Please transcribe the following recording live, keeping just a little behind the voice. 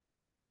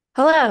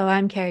Hello,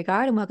 I'm Carrie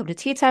Gard, and welcome to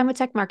Tea Time with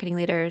Tech Marketing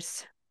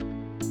Leaders.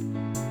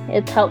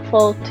 It's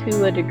helpful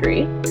to a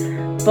degree,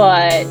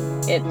 but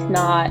it's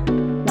not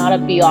a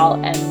be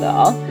all end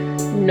all,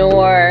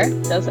 nor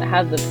does it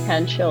have the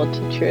potential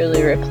to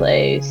truly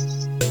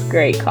replace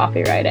great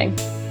copywriting.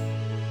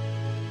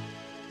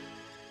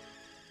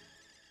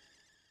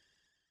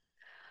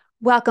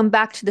 Welcome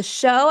back to the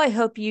show. I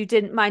hope you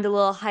didn't mind a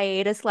little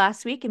hiatus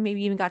last week and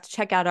maybe even got to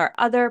check out our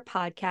other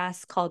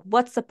podcast called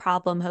What's the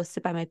Problem,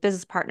 hosted by my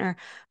business partner,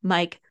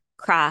 Mike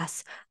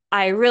Cross.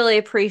 I really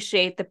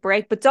appreciate the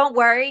break, but don't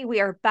worry, we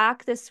are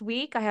back this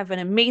week. I have an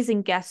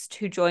amazing guest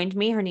who joined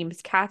me. Her name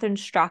is Kathryn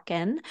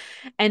Strachan,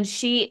 and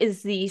she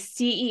is the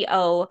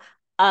CEO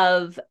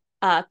of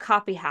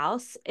Copy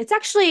House.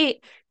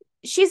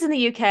 She's in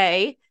the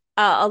UK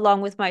along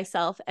with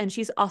myself, and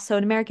she's also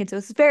an American. So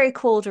it's very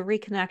cool to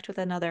reconnect with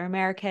another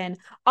American,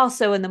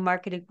 also in the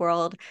marketing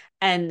world,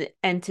 and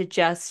to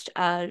just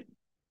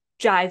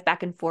jive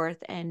back and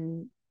forth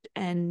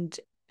and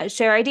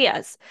share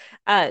ideas.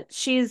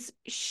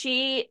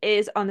 She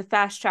is on the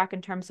fast track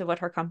in terms of what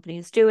her company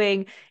is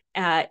doing,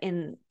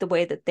 in the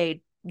way that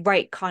they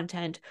write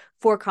content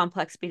for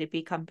complex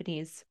B2B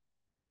companies.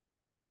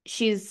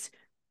 She's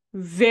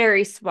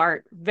very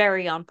smart,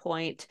 very on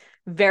point,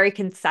 very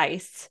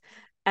concise,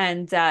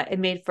 and it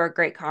made for a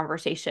great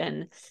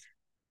conversation.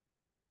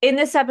 In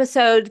this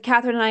episode,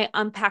 Kathryn and I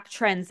unpack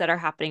trends that are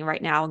happening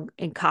right now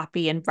in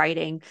copy and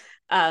writing,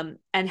 and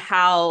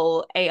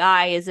how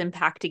AI is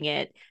impacting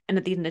it. And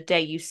at the end of the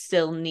day,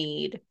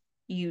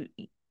 you,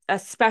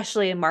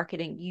 especially in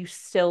marketing, you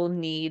still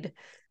need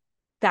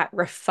that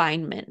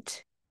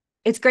refinement.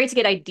 It's great to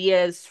get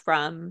ideas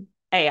from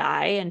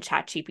AI and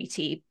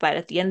ChatGPT, but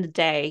at the end of the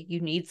day, you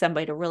need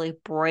somebody to really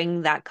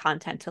bring that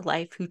content to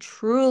life who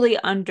truly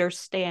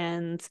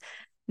understands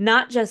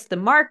not just the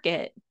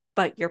market,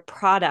 but your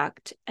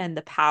product and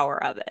the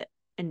power of it.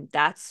 And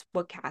that's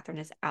what Kathryn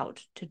is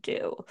out to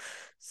do.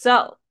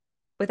 So,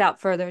 without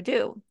further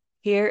ado,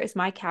 here is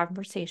my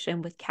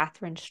conversation with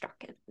Kathryn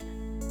Strachan.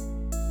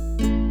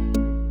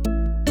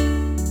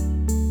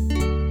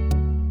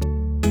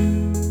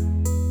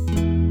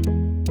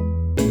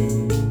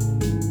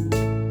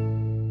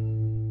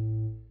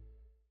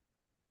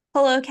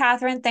 Hello,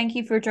 Kathryn. Thank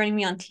you for joining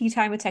me on Tea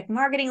Time with Tech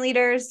Marketing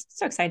Leaders.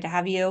 So excited to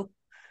have you.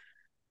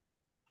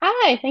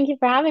 Hi, thank you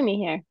for having me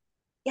here.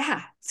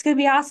 Yeah, it's going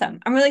to be awesome.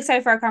 I'm really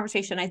excited for our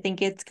conversation. I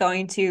think it's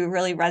going to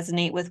really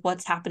resonate with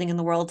what's happening in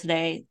the world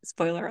today.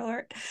 Spoiler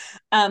alert.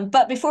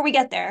 But before we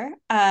get there,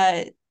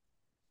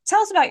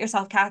 tell us about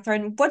yourself,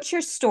 Kathryn. What's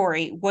your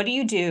story? What do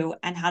you do?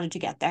 And how did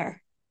you get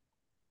there?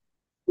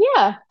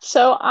 Yeah,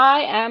 so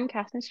I am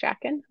Kathryn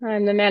Strachan.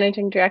 I'm the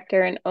managing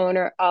director and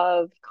owner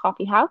of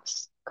Coffee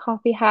House.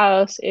 Coffee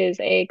House is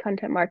a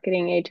content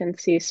marketing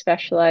agency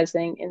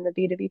specializing in the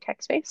B2B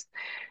tech space.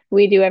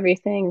 We do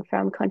everything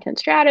from content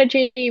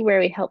strategy,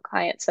 where we help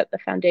clients set the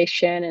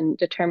foundation and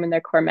determine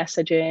their core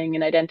messaging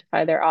and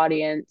identify their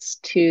audience,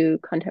 to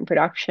content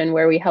production,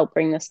 where we help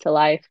bring this to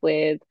life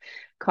with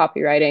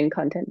copywriting,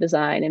 content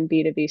design, and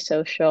B2B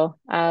social.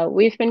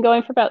 We've been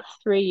going for about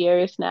 3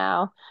 years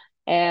now,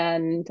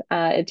 and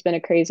it's been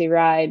a crazy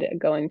ride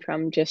going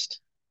from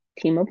just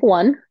team of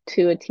one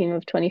to a team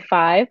of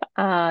 25.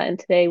 And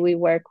today we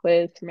work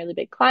with some really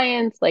big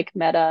clients like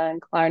Meta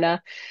and Klarna,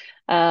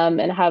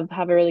 and have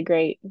a really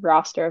great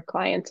roster of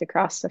clients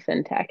across the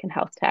fintech and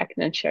health tech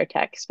and insure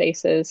tech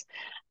spaces.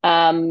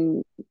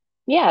 Um,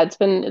 yeah, it's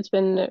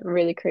been a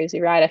really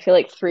crazy ride. I feel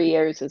like 3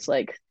 years is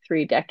like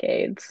 3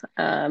 decades.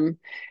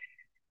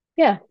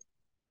 Yeah.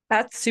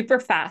 That's super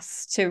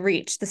fast to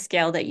reach the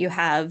scale that you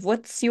have.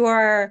 What's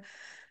sort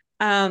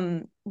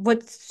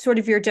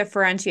of your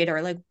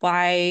differentiator? Like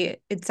why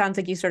it sounds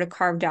like you sort of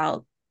carved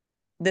out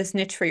this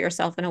niche for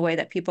yourself in a way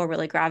that people are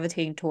really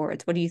gravitating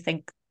towards. What do you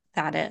think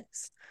that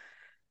is?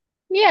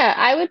 Yeah,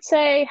 I would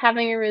say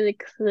having a really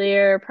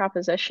clear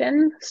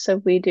proposition. So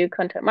we do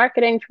content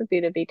marketing for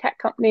B2B tech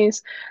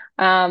companies.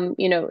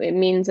 It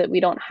means that we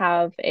don't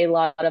have a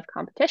lot of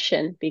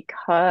competition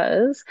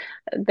because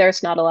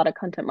there's not a lot of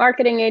content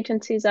marketing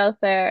agencies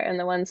out there, and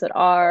the ones that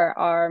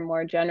are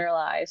more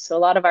generalized. So a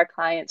lot of our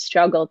clients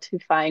struggle to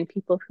find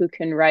people who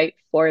can write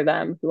for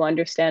them, who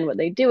understand what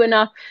they do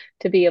enough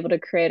to be able to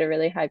create a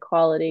really high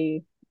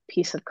quality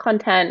piece of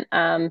content.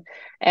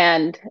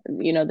 And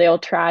they'll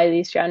try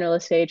these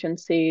generalist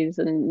agencies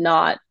and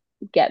not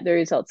get the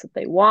results that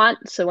they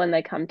want. So when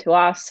they come to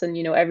us, and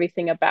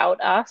everything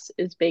about us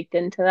is baked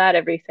into that,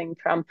 everything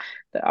from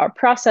our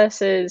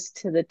processes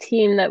to the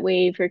team that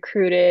we've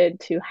recruited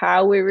to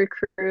how we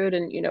recruit,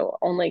 and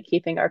only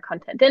keeping our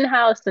content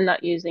in-house and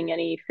not using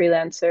any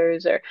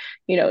freelancers, or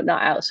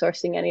not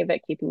outsourcing any of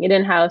it, keeping it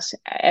in-house.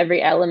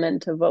 Every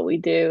element of what we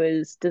do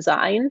is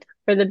designed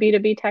for the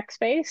B2B tech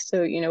space.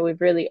 So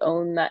we've really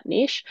owned that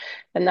niche,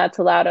 and that's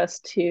allowed us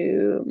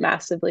to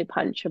massively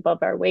punch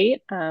above our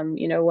weight.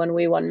 When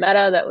we won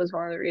Meta, that was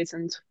one of the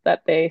reasons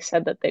that they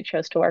said that they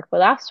chose to work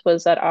with us,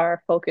 was that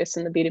our focus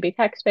in the B2B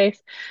tech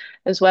space,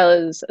 as well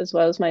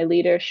as my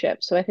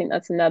leadership. So I think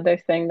that's another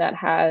thing that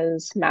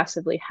has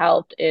massively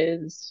helped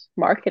is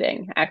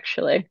marketing,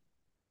 actually.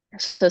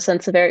 So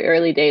since the very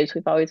early days,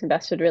 we've always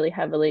invested really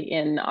heavily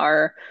in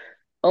our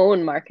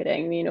own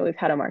marketing. We've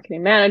had a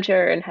marketing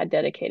manager and had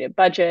dedicated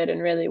budget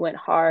and really went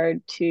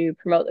hard to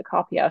promote the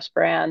Coffee House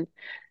brand.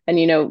 And,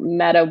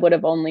 Meta would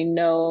have only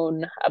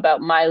known about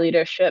my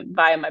leadership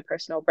via my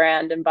personal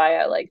brand and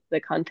via like the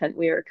content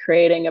we were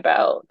creating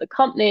about the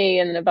company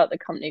and about the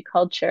company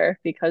culture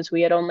because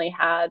we had only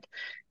had,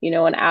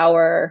 an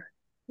hour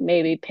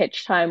maybe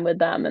pitch time with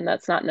them. And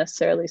that's not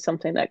necessarily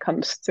something that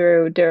comes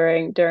through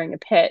during a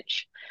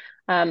pitch.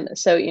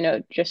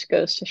 So, just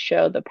goes to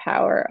show the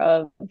power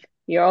of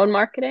your own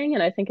marketing.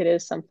 And I think it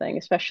is something,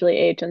 especially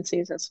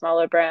agencies and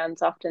smaller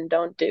brands often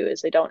don't do,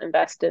 is they don't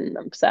invest in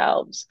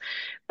themselves.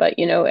 But,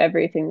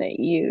 everything that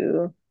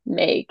you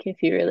make,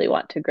 if you really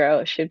want to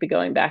grow, should be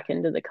going back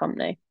into the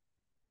company.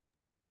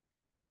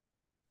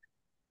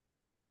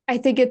 I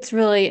think it's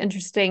really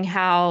interesting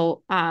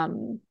how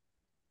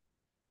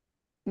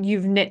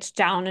you've niched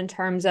down in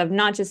terms of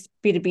not just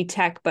B2B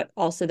tech, but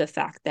also the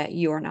fact that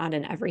you're not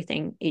an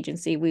everything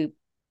agency.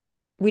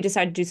 We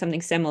decided to do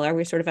something similar.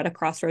 We're sort of at a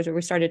crossroads where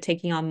we started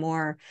taking on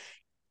more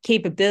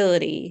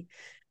capability.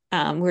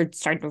 We're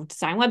starting to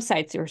design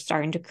websites. We were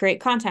starting to create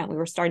content. We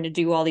were starting to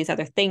do all these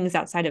other things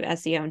outside of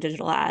SEO and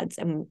digital ads.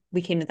 And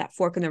we came to that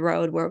fork in the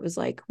road where it was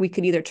like, we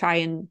could either try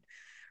and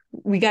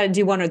we got to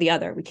do one or the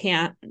other. We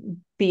can't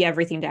be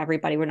everything to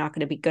everybody. We're not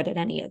going to be good at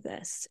any of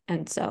this.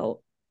 And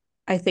so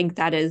I think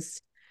that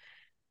is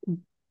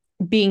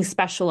being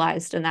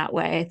specialized in that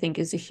way, I think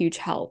is a huge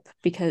help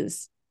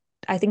because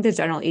I think the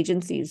general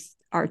agencies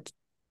are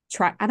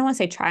I don't want to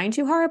say trying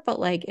too hard, but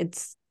like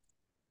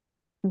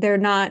they're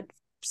not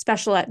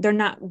special. They're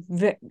not,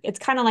 it's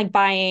kind of like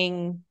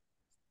buying,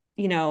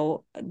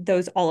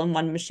 those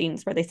all-in-one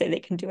machines where they say they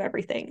can do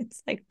everything.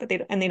 It's like, but they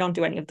don't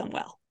do any of them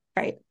well.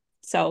 Right.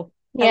 So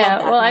I love Yeah,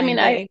 that well, in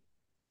a way.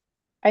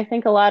 I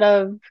think a lot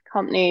of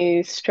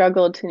companies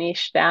struggle to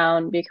niche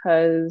down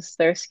because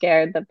they're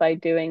scared that by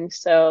doing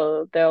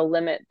so, they'll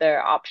limit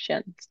their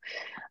options.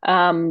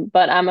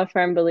 But I'm a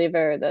firm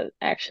believer that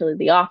actually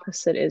the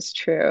opposite is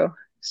true.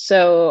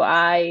 So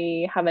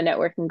I have a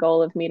networking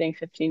goal of meeting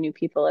 50 new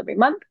people every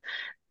month.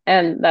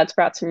 And that's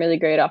brought some really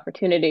great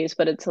opportunities,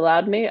 but it's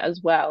allowed me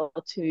as well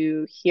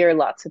to hear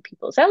lots of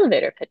people's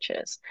elevator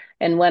pitches.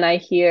 And when I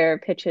hear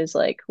pitches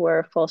like we're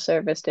a full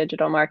service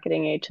digital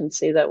marketing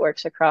agency that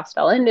works across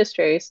all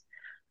industries,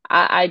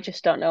 I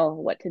just don't know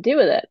what to do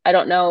with it. I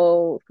don't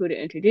know who to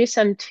introduce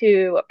them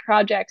to, what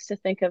projects to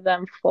think of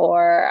them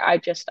for.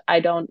 I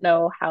don't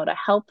know how to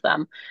help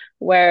them.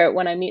 Where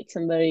when I meet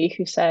somebody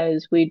who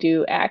says we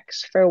do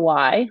X for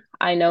Y,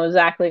 I know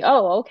exactly,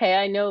 oh, okay,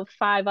 I know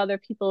five other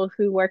people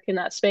who work in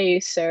that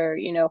space, or,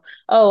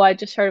 oh, I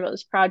just heard about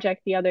this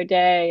project the other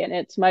day, and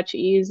it's much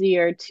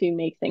easier to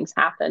make things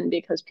happen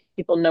because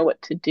people know what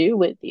to do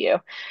with you.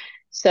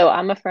 So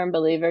I'm a firm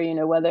believer,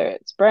 whether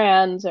it's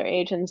brands or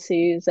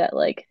agencies that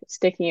like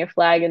sticking your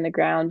flag in the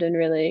ground and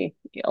really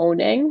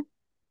owning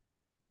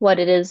what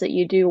it is that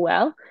you do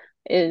well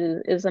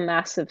is a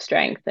massive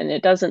strength, and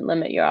it doesn't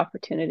limit your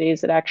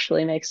opportunities. It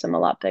actually makes them a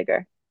lot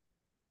bigger.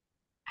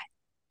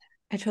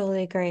 I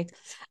totally agree.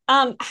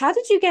 How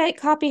did you get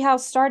Copy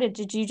House started?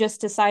 Did you just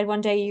decide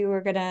one day you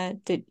were gonna,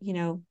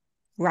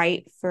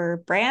 write for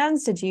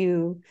brands? Did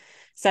you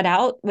set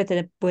out with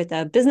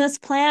a business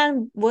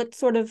plan?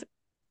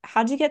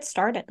 How did you get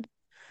started?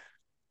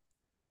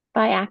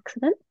 By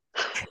accident.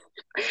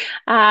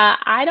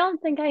 I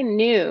don't think I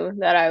knew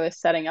that I was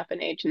setting up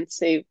an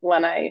agency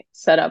when I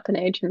set up an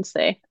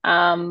agency.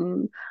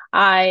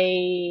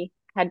 I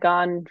had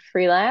gone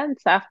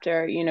freelance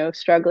after,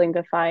 struggling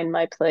to find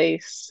my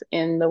place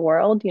in the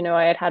world.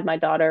 I had had my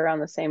daughter around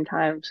the same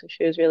time, so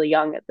she was really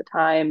young at the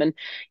time. And,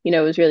 it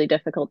was really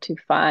difficult to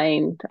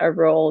find a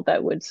role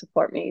that would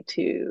support me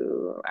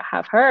to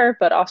have her,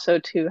 but also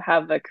to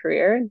have a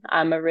career.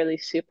 I'm a really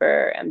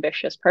super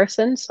ambitious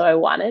person, so I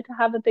wanted to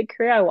have a big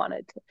career. I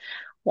wanted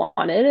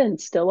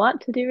and still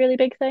want to do really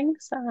big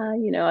things.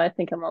 I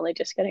think I'm only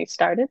just getting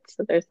started,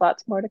 so there's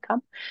lots more to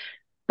come.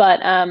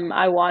 But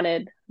I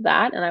wanted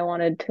that, and I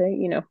wanted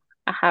to,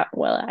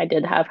 I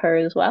did have her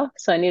as well,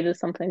 so I needed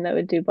something that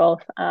would do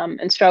both,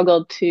 and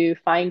struggled to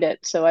find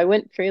it. So I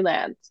went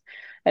freelance,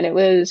 and it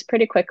was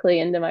pretty quickly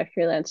into my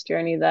freelance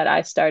journey that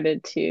I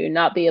started to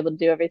not be able to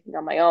do everything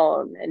on my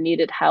own and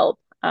needed help.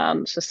 So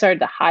I started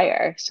to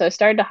hire. So I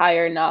started to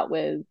hire not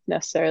with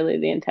necessarily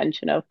the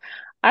intention of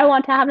I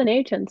want to have an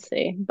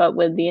agency, but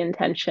with the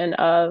intention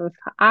of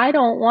I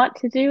don't want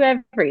to do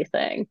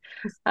everything.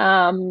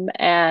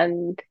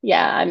 And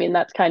yeah, I mean,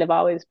 that's kind of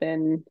always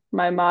been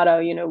my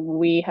motto.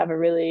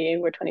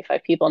 We're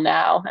 25 people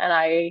now, and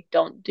I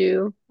don't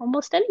do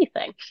almost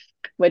anything,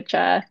 which,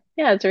 yeah,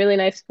 it's a really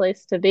nice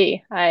place to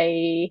be.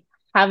 I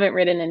haven't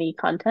written any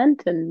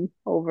content in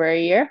over a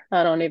year.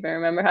 I don't even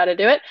remember how to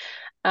do it.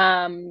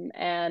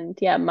 And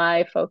yeah,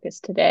 my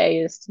focus today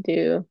is to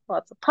do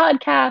lots of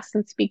podcasts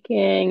and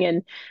speaking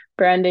and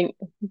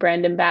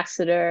brand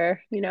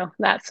ambassador,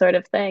 that sort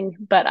of thing.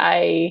 But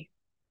I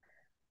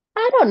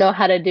don't know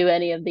how to do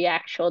any of the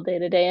actual day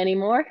to day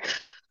anymore.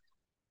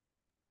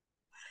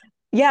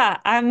 Yeah,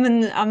 I'm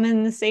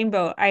in the same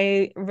boat.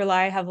 I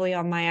rely heavily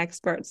on my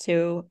experts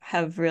who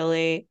have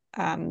really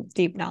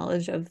deep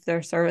knowledge of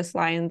their service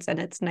lines, and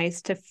it's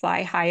nice to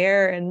fly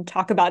higher and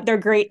talk about their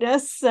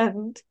greatness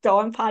and go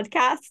on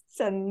podcasts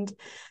and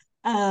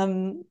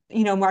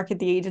market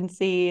the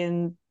agency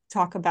and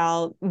talk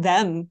about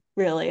them,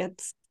 really.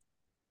 It's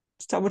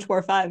so much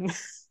more fun.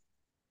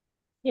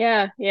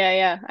 Yeah, yeah,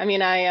 yeah. I mean,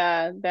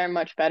 they're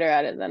much better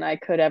at it than I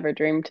could ever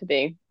dream to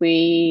be.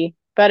 We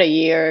about a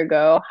year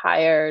ago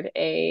hired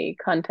a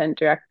content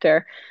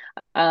director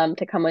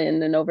to come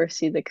in and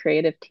oversee the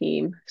creative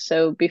team.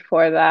 So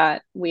before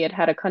that, we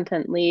had a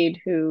content lead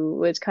who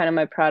was kind of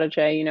my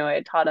protege. I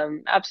had taught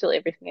him absolutely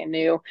everything I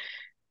knew,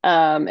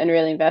 and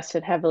really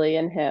invested heavily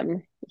in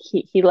him.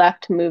 He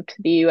left, moved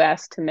to the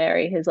US to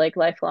marry his like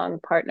lifelong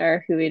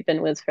partner who he'd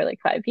been with for like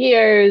 5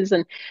 years,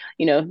 and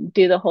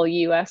do the whole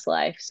US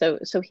life. So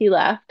he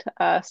left,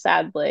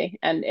 sadly.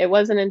 And it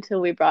wasn't until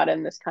we brought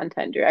in this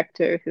content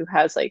director who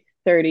has like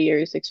 30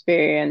 years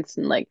experience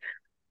and like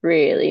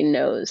really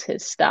knows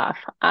his stuff,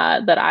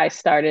 that I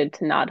started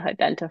to not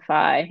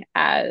identify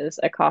as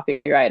a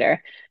copywriter.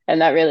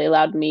 And that really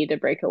allowed me to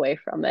break away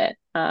from it.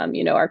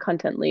 Our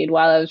content lead,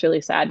 while I was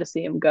really sad to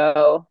see him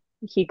go,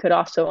 he could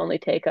also only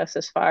take us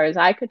as far as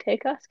I could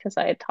take us because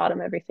I had taught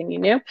him everything he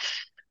knew.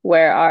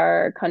 Where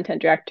our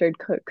content director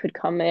could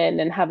come in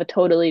and have a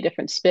totally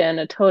different spin,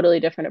 a totally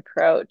different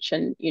approach,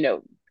 and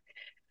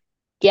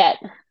get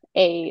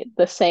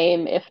the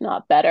same, if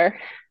not better,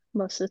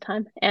 most of the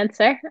time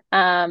answer.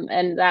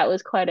 And that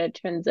was quite a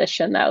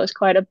transition. That was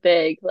quite a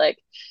big, like,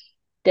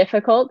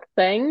 difficult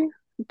thing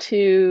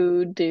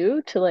to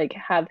do, to like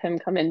have him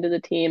come into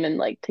the team and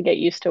like to get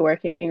used to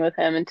working with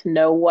him and to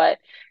know what,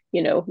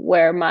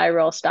 where my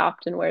role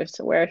stopped and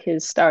where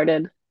his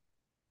started.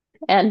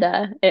 And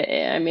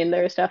I mean,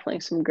 there's definitely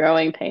some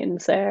growing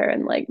pains there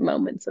and like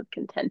moments of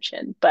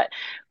contention, but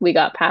we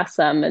got past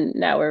them and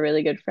now we're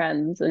really good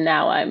friends. And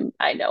now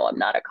I know I'm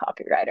not a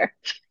copywriter.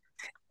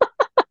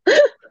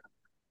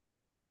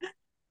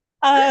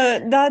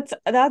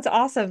 That's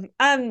awesome.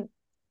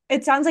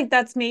 It sounds like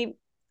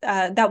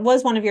that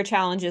was one of your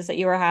challenges that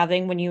you were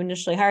having when you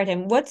initially hired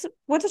him. What's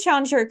a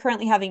challenge you're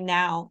currently having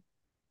now?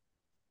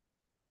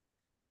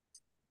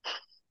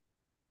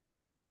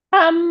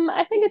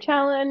 I think a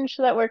challenge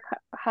that we're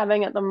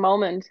having at the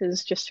moment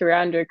is just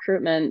around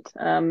recruitment.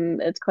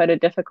 It's quite a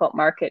difficult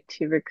market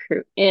to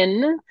recruit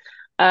in.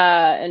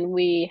 And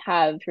we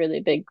have really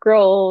big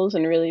goals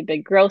and really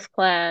big growth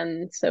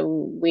plans. So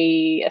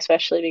we,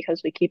 especially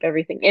because we keep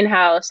everything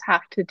in-house,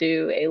 have to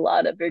do a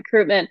lot of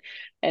recruitment.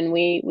 And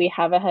we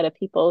have a head of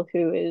people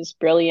who is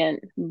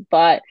brilliant,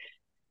 but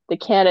the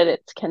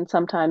candidates can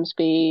sometimes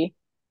be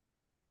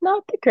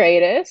not the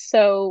greatest.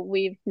 So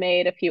we've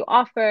made a few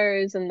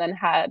offers and then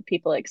had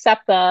people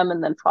accept them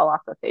and then fall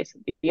off the face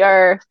of the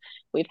earth.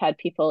 We've had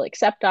people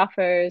accept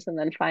offers and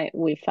then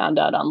we found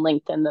out on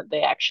LinkedIn that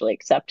they actually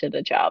accepted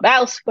a job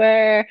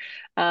elsewhere.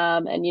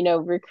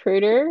 And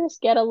recruiters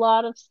get a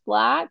lot of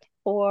slack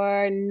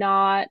for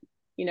not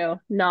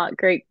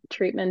great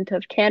treatment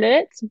of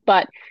candidates,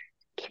 but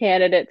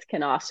candidates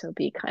can also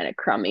be kind of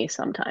crummy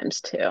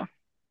sometimes too.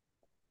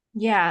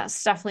 Yeah,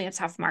 it's definitely a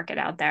tough market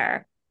out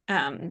there.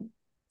 Um,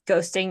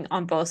 Ghosting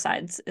on both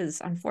sides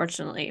is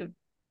unfortunately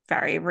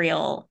very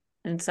real.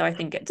 And so I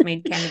think it's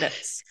made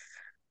candidates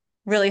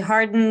really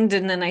hardened.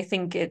 And then I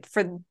think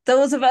for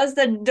those of us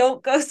that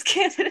don't ghost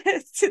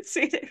candidates, it's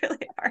made it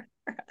really hard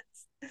for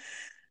us.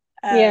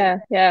 Yeah,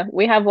 yeah.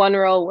 We have one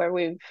role where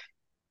we've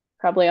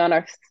probably on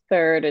our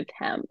third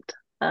attempt.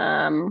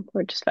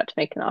 We're just about to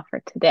make an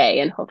offer today,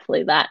 and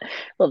hopefully that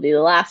will be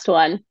the last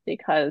one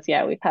because,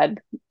 yeah, we've had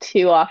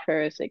two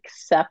offers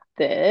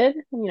accepted.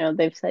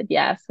 They've said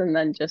yes and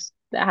then just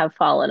have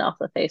fallen off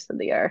the face of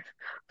the earth.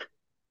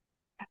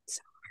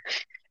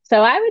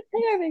 So I would say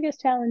our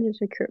biggest challenge is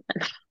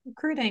recruitment.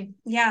 Recruiting.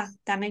 Yeah,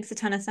 that makes a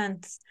ton of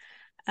sense.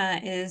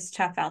 It is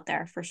tough out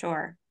there for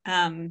sure.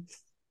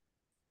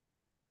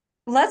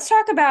 Let's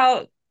talk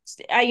about,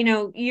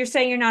 you're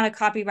saying you're not a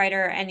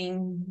copywriter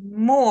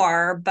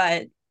anymore,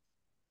 but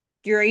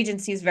your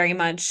agency is very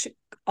much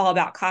all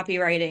about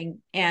copywriting.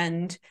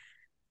 And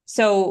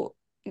so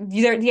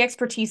the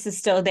expertise is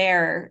still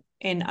there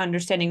in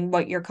understanding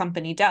what your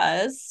company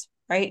does,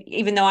 right?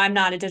 Even though I'm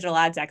not a digital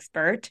ads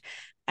expert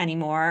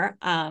anymore,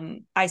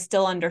 I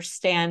still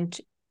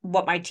understand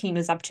what my team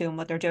is up to and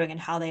what they're doing and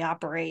how they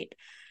operate,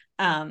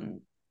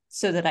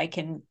 so that I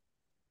can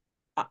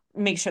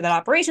make sure that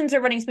operations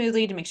are running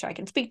smoothly, to make sure I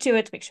can speak to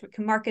it, to make sure we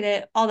can market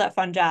it, all that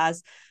fun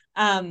jazz.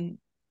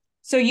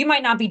 So you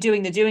might not be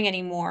doing the doing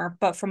anymore,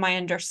 but from my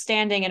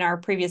understanding in our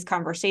previous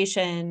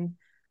conversation,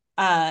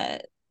 uh,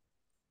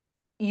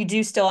 you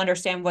do still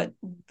understand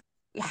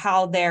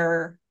how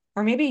they're,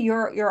 or maybe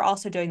you're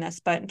also doing this,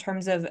 but in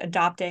terms of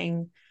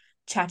adopting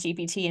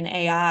ChatGPT and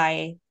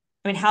I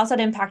mean, how's that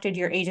impacted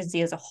your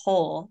agency as a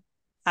whole?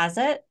 Has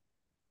it?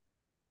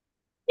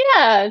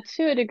 Yeah,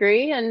 to a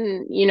degree.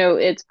 And,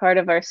 it's part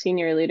of our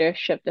senior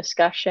leadership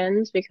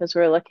discussions because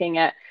we're looking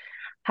at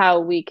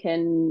how we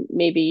can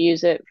maybe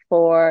use it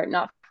for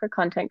not for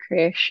content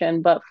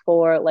creation, but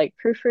for like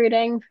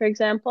proofreading, for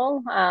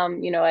example,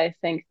 I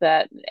think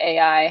that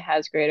AI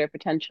has greater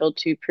potential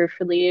to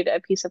proofread a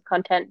piece of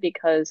content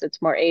because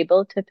it's more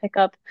able to pick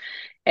up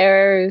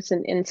errors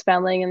in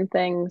spelling and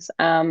things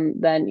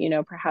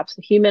than perhaps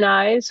the human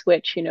eyes,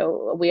 which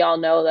we all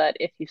know that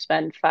if you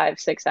spend 5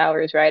 6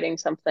 hours writing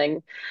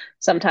something,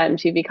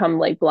 sometimes you become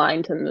like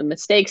blind to the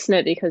mistakes in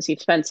it because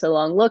you've spent so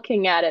long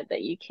looking at it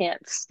that you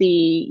can't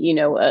see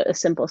a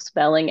simple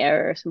spelling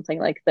error or something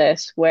like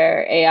this,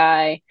 where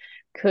AI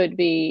could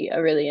be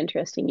a really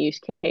interesting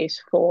use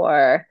case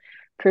for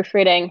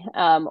proofreading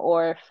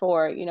or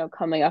for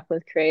coming up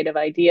with creative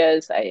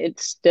ideas.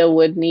 It still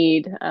would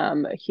need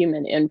a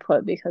human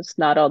input because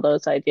not all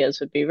those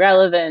ideas would be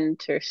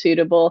relevant or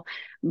suitable,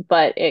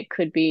 but it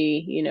could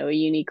be a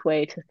unique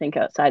way to think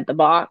outside the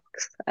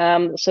box.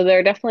 So there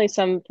are definitely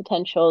some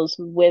potentials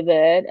with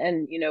it,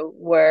 and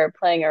we're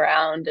playing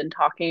around and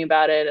talking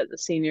about it at the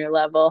senior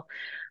level.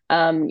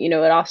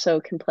 It also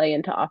can play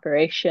into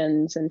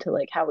operations, into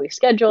like how we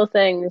schedule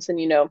things, and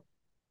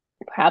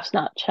perhaps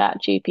not chat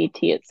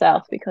GPT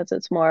itself because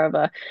it's more of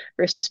a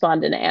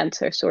respond and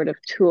answer sort of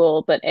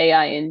tool, but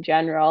AI in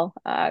general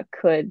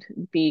could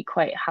be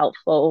quite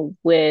helpful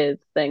with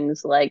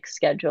things like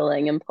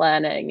scheduling and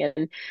planning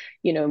and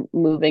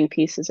moving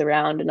pieces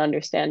around and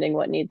understanding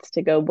what needs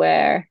to go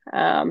where.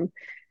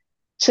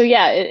 So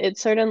yeah, it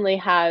certainly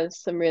has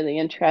some really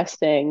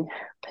interesting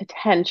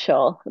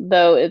potential,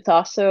 though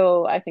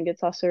I think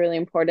it's also really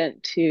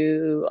important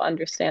to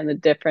understand the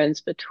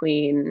difference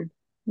between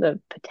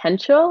the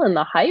potential and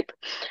the hype.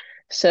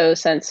 So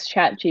since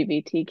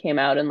ChatGPT came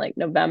out in like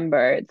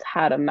November, it's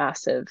had a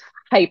massive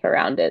hype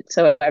around it.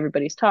 So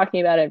everybody's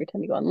talking about it every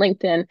time you go on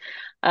LinkedIn.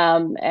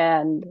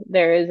 And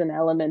there is an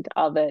element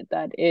of it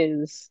that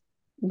is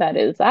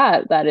hype,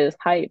 that is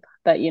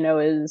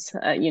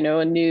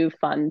a new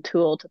fun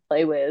tool to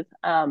play with,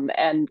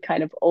 and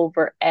kind of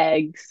over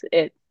eggs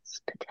its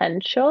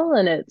potential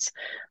and its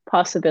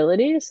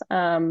possibilities.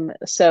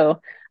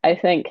 So I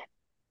think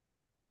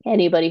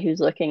anybody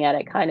who's looking at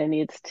it kind of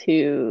needs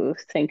to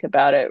think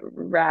about it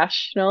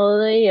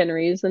rationally and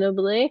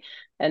reasonably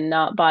and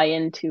not buy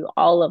into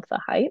all of the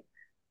hype.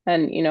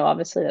 And,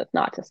 obviously that's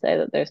not to say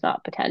that there's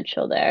not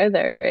potential there.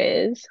 There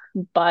is,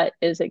 but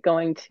is it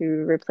going to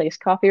replace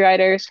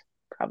copywriters?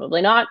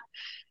 Probably not.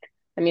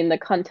 I mean, the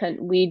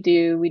content we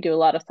do a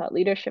lot of thought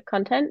leadership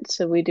content.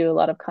 So we do a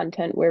lot of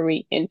content where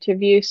we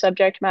interview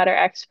subject matter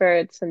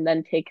experts and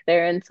then take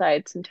their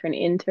insights and turn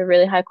it into a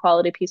really high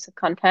quality piece of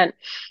content.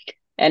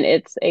 And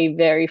it's a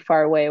very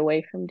far way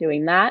away from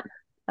doing that.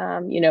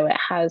 It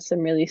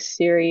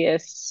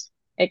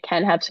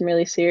can have some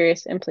really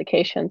serious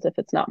implications if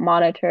it's not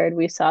monitored.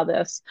 We saw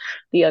this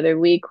the other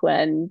week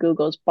when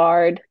Google's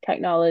Bard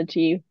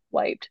technology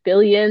wiped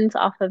billions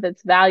off of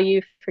its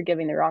value for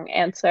giving the wrong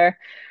answer.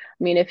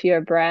 I mean, if you're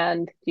a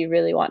brand, do you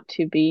really want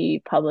to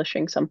be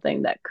publishing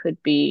something that could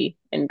be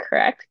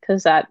incorrect?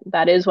 Because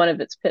that is one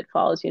of its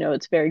pitfalls.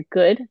 It's very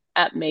good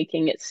at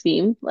making it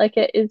seem like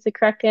it is the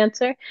correct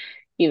answer,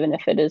 even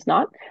if it is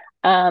not.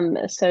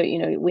 So,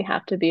 we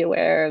have to be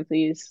aware of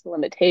these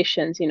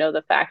limitations.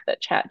 The fact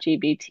that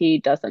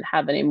ChatGPT doesn't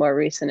have any more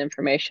recent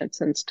information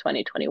since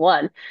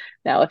 2021.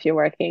 Now, if you're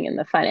working in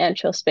the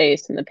financial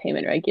space and the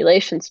payment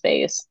regulation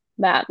space,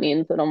 that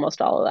means that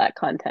almost all of that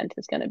content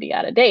is going to be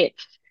out of date.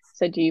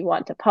 So do you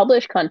want to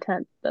publish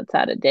content that's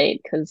out of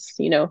date? Because,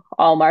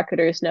 all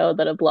marketers know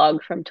that a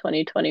blog from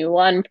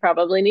 2021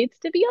 probably needs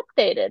to be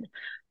updated.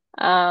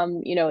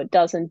 It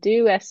doesn't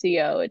do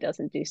SEO, it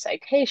doesn't do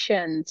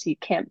citations, you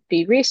can't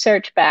be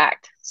research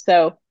backed.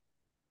 So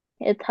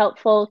it's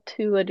helpful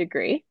to a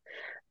degree,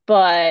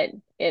 but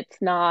it's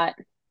not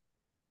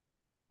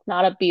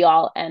a be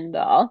all end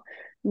all,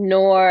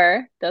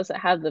 nor does it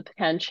have the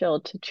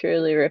potential to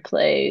truly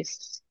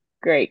replace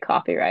great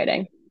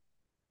copywriting.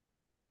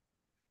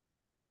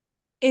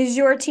 Is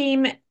your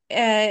team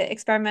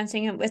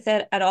experimenting with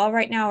it at all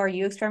right now? Are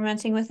you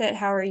experimenting with it?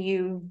 How are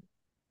you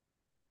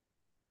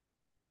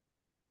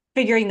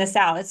figuring this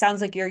out? It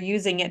sounds like you're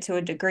using it to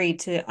a degree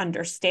to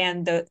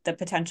understand the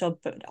potential,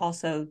 but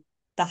also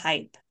the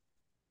hype.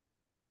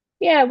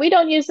 Yeah, we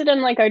don't use it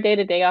in like our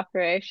day-to-day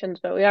operations,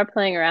 but we are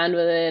playing around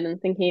with it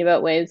and thinking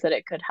about ways that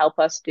it could help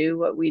us do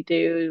what we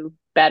do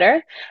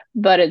better.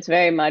 But it's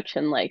very much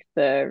in like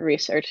the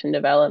research and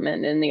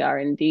development in the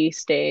R&D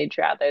stage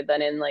rather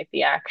than in like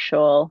the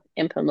actual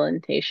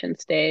implementation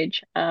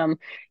stage.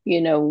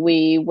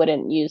 We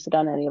wouldn't use it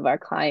on any of our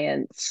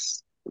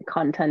clients'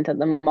 content at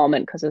the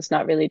moment because it's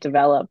not really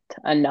developed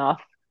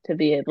enough to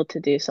be able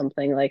to do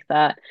something like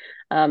that.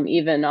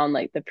 Even on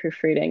like the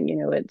proofreading,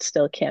 it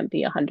still can't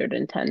be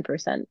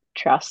 110%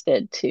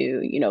 trusted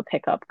to,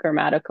 pick up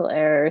grammatical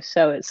errors.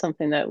 So it's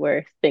something that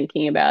we're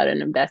thinking about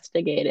and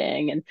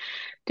investigating and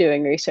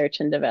doing research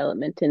and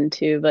development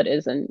into, but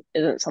isn't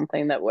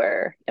something that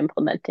we're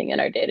implementing in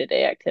our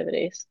day-to-day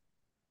activities.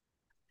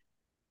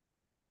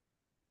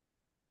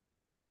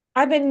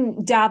 I've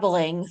been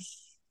dabbling,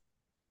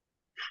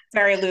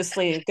 very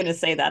loosely going to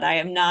say that. I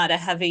am not a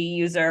heavy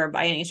user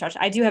by any stretch.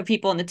 I do have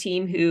people on the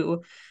team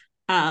who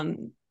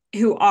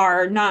who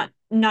are not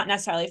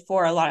necessarily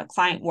for a lot of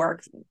client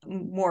work,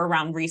 more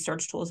around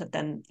research tools that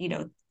then,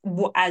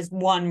 as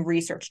one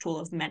research tool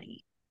of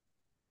many.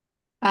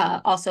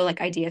 Also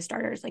like idea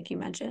starters, like you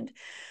mentioned.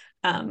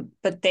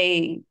 But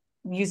they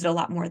use it a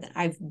lot more than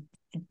I've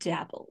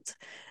dabbled.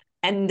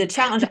 And the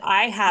challenge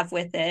I have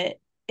with it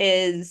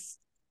is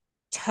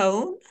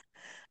tone.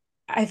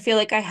 I feel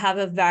like I have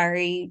a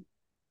very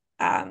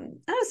I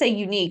don't say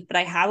unique, but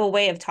I have a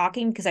way of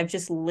talking because I've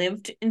just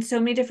lived in so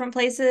many different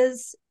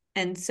places.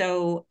 And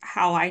so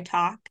how I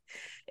talk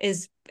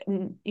is,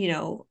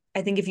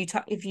 I think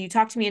if you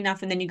talk to me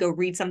enough and then you go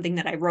read something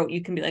that I wrote,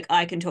 you can be like, oh,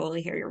 I can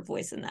totally hear your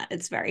voice in that.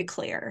 It's very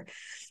clear.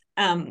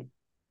 Um,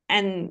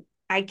 and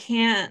I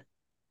can't,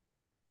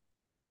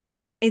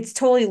 it's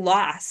totally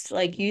lost.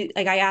 Like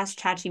I asked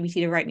ChatGPT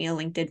to write me a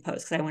LinkedIn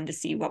post because I wanted to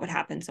see what would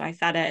happen. So I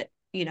fed it,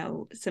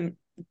 some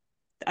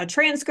a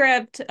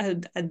transcript,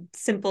 a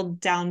simple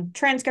down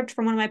transcript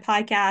from one of my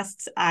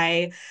podcasts.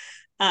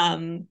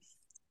 Um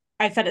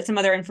I fed it some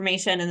other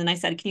information and then I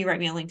said, can you write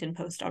me a LinkedIn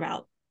post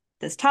about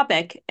this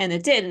topic? And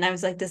it did. And I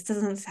was like, this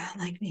doesn't sound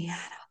like me at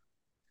all.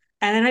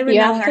 And I don't even You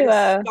know have where to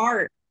to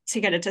start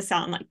to get it to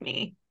sound like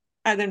me,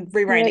 and then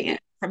rewriting you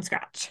it from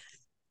scratch.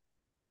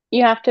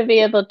 you have to be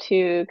able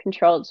to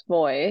control its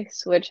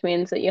voice, which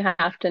means that you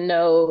have to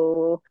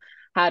know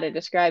how to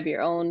describe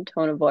your own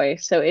tone of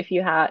voice. So if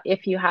you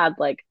had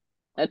like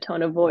a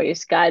tone of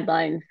voice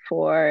guideline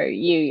for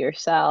you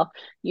yourself,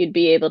 you'd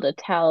be able to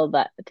tell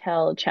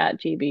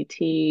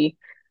ChatGPT,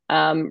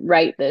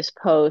 write this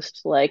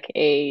post like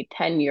a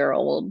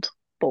 10-year-old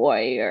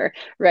boy, or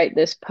write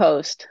this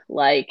post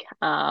like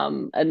a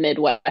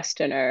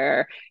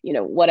Midwesterner,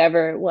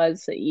 whatever it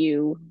was that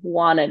you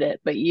wanted it,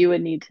 but you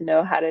would need to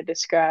know how to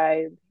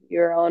describe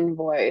your own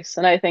voice.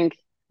 And I think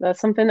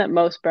that's something that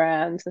most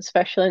brands,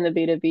 especially in the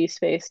B2B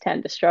space,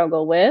 tend to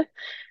struggle with.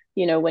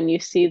 When you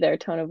see their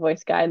tone of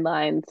voice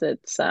guidelines,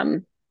 it's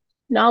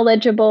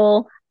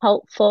knowledgeable,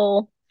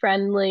 helpful,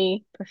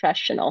 friendly,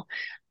 professional.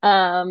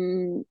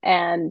 And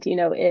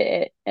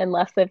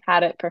unless they've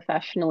had it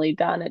professionally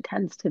done, it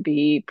tends to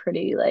be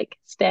pretty like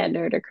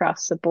standard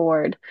across the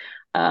board,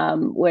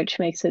 which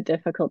makes it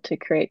difficult to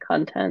create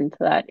content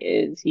that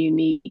is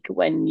unique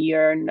when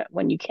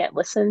you can't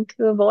listen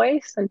to a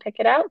voice and pick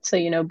it out. So,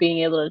 being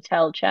able to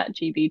tell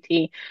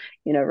ChatGPT,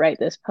 write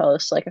this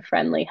post like a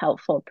friendly,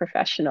 helpful,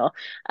 professional,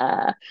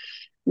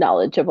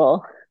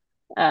 knowledgeable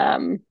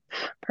um,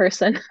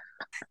 person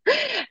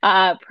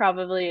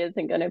probably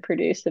isn't going to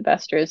produce the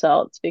best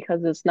results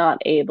because it's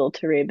not able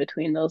to read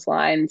between those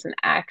lines and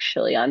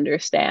actually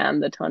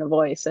understand the tone of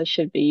voice that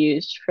should be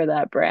used for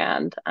that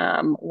brand.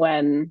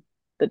 When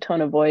the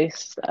tone of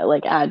voice,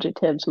 like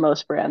adjectives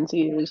most brands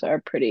use,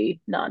 are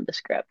pretty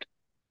nondescript.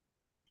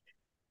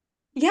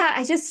 Yeah,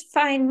 I just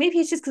find maybe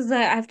it's just because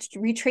I have to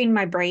retrain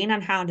my brain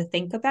on how to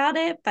think about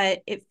it,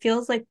 but it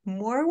feels like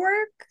more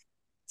work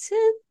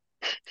to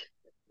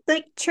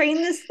like train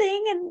this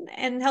thing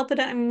and help it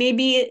out. And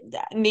maybe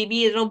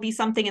it'll be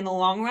something in the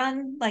long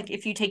run, like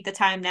if you take the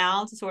time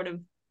now to sort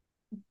of,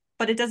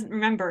 but it doesn't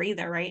remember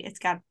either, right?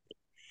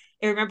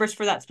 It remembers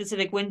for that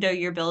specific window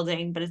you're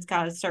building, but it's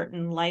got a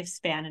certain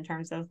lifespan in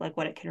terms of like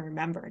what it can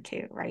remember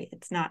too, right?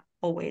 It's not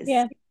always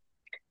Yeah.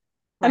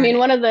 I mean, learning.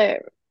 one of the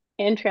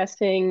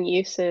interesting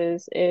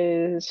uses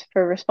is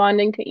for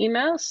responding to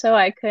emails. So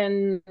I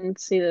can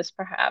see this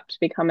perhaps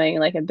becoming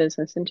like a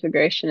business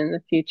integration in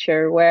the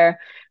future where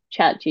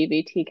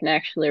ChatGPT can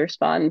actually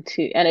respond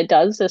to, and it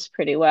does this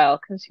pretty well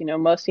because,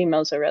 most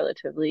emails are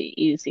relatively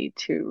easy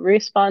to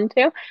respond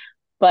to,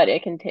 but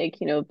it can take,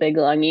 a big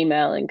long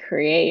email and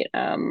create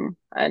an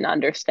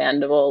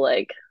understandable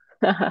like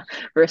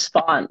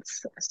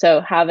response.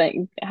 So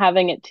having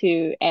it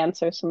to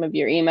answer some of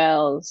your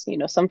emails,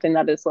 something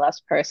that is less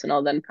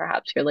personal than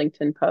perhaps your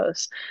LinkedIn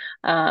post,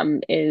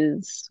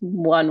 is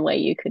one way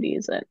you could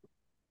use it.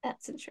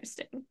 That's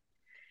interesting.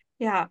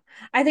 Yeah.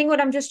 I think what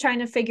I'm just trying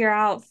to figure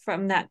out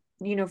from that,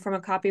 from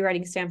a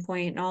copywriting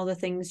standpoint and all the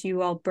things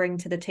you all bring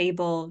to the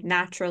table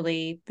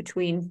naturally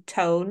between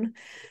tone,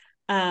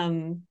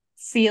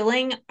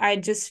 feeling, I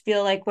just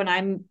feel like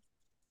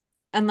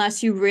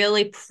unless you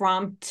really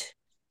prompt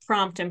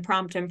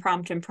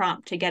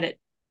to get it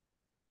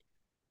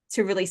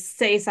to really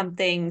say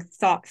something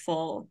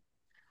thoughtful,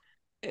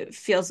 it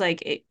feels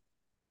like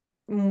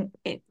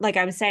like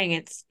I was saying,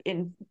 it's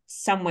in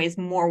some ways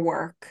more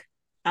work,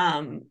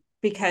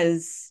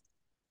 because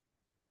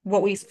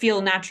what we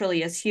feel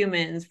naturally as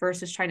humans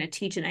versus trying to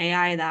teach an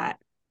AI that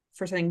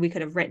for something we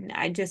could have written.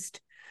 I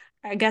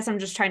guess I'm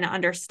just trying to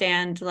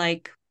understand,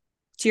 like,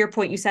 to your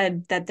point, you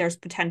said that there's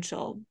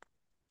potential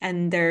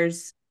and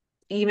there's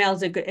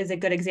emails is a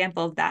good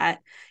example of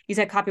that. You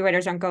said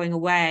copywriters aren't going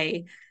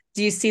away.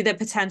 Do you see the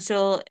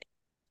potential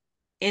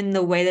in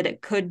the way that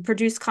it could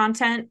produce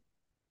content,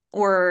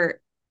 or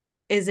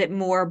is it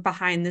more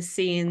behind the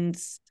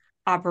scenes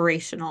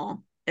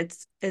operational?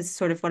 It's is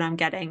sort of what I'm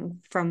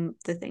getting from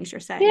the things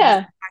you're saying. Is Yeah.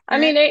 that I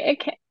accurate? mean,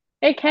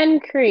 it can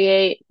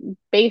create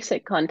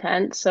basic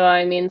content. So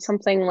I mean,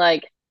 something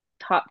like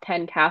top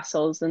 10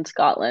 castles in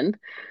Scotland.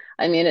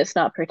 I mean, it's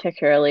not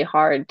particularly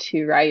hard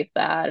to write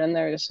that. And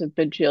there's a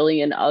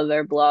bajillion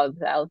other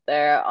blogs out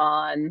there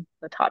on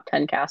the top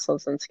 10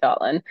 castles in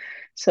Scotland.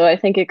 So I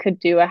think it could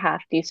do a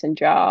half decent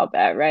job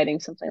at writing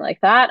something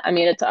like that. I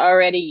mean, it's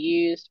already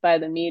used by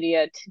the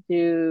media to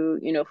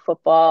do,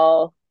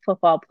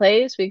 football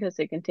plays because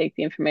they can take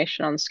the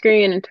information on the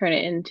screen and turn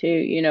it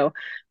into,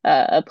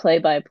 a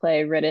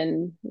play-by-play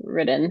written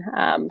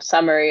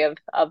summary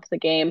of the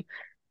game.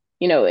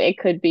 It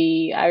could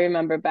be, I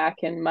remember back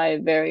in my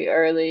very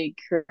early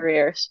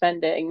career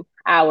spending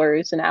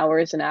hours and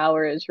hours and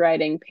hours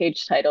writing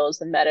page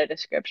titles and meta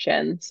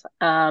descriptions.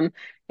 And,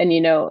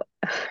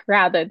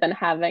 rather than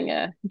having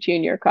a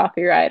junior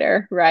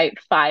copywriter write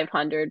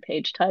 500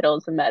 page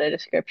titles and meta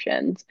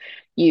descriptions,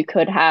 you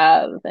could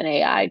have an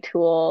AI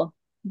tool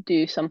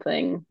do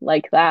something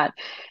like that.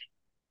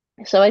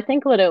 So I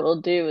think what it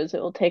will do is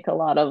it will take a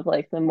lot of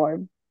like the more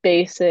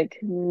basic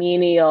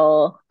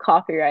menial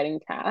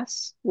copywriting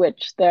tasks,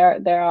 which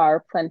there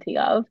are plenty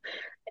of,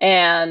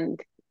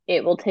 and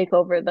it will take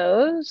over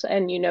those.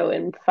 And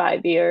in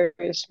 5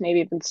 years, maybe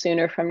even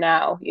sooner from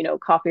now,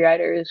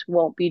 copywriters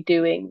won't be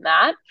doing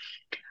that.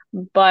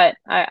 But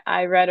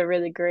I read a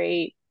really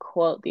great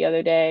quote the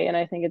other day, and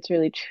I think it's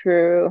really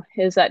true,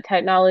 is that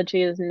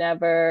technology has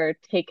never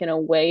taken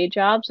away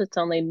jobs, it's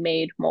only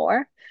made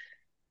more.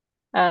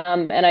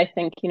 And I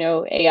think,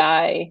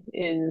 AI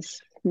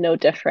is no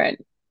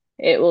different.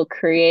 It will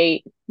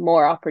create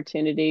more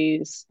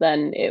opportunities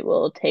than it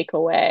will take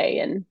away.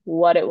 And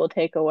what it will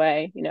take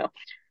away,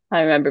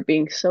 I remember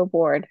being so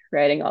bored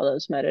writing all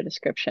those meta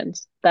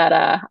descriptions that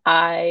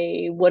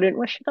I wouldn't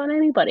wish it on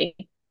anybody.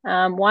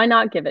 Why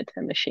not give it to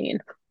a machine?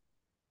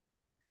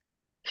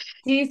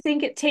 Do you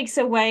think it takes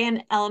away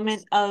an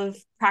element of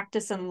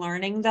practice and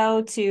learning,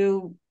 though,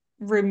 to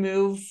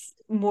remove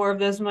more of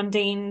those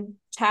mundane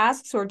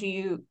tasks? Or do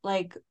you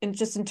in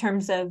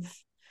terms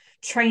of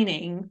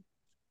training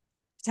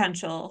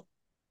potential,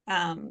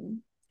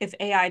 if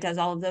AI does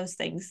all of those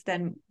things,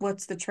 then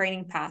what's the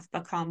training path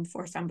become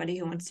for somebody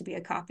who wants to be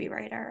a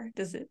copywriter?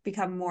 Does it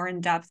become more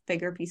in-depth,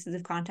 bigger pieces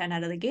of content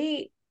out of the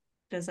gate?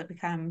 Does it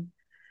become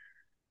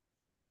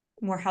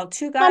more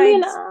how-to I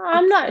mean, guides?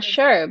 I'm not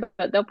sure,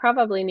 but they'll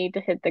probably need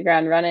to hit the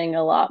ground running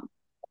a lot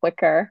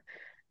quicker.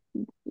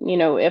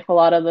 If a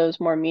lot of those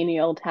more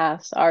menial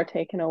tasks are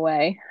taken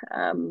away,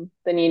 then,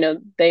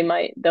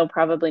 they'll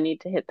probably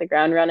need to hit the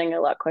ground running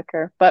a lot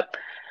quicker. But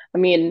I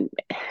mean,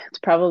 it's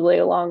probably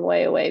a long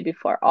way away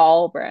before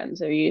all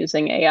brands are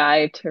using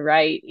AI to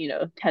write,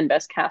 10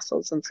 best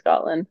castles in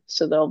Scotland.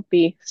 So there'll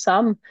be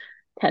some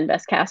 10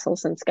 best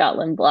castles in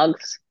Scotland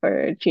blogs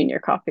for junior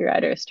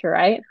copywriters to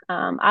write.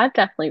 I've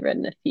definitely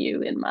written a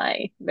few in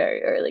my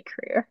very early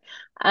career.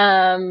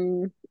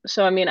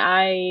 So I mean,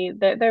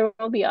 there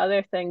will be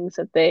other things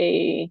that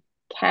they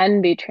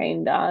can be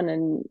trained on,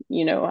 and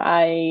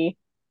I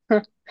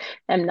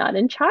am not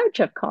in charge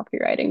of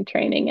copywriting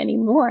training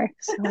anymore,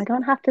 so I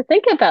don't have to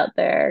think about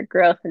their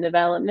growth and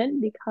development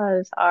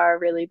because our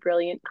really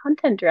brilliant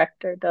content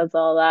director does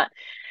all that.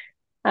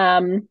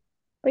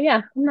 But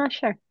yeah, I'm not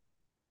sure.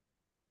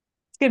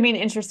 It's going to be an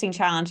interesting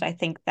challenge, I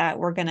think, that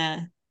we're going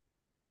to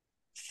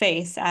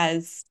face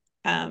as,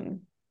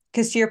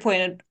 because to your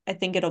point, I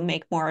think it'll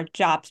make more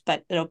jobs,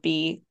 but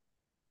the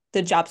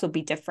jobs will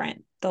be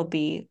different. Yeah, of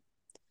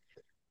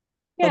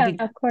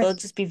They'll course.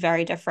 just be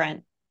very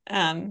different.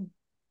 Um,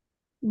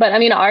 But I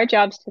mean, our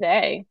jobs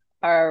today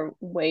are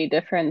way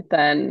different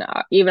than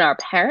even our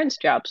parents'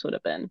 jobs would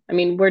have been. I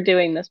mean, we're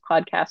doing this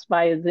podcast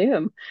via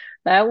Zoom.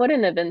 That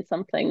wouldn't have been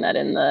something that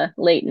in the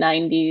late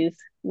 90s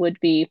would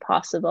be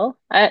possible.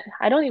 I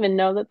don't even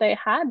know that they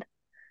had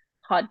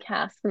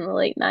podcasts in the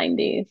late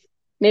 90s.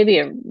 Maybe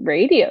a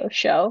radio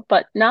show,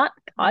 but not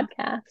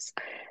podcasts.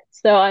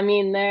 So, I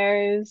mean,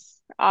 there's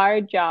our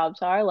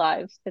jobs, our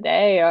lives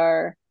today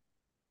are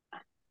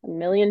a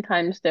million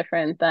times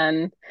different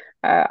than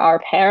our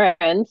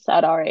parents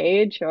at our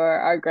age or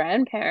our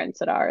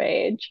grandparents at our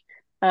age.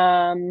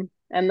 And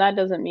that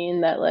doesn't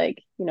mean that,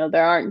 like,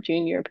 there aren't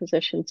junior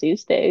positions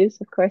these days.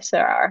 Of course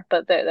there are,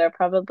 but they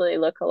probably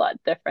look a lot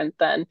different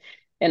than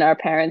in our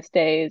parents'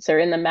 days or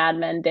in the Mad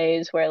Men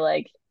days where,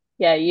 like,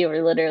 yeah, you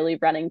were literally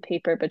running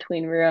paper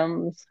between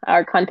rooms.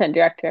 Our content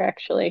director,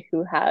 actually,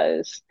 who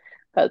has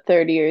about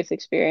 30 years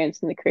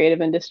experience in the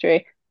creative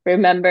industry,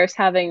 remembers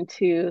having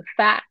to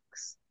fax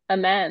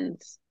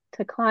amends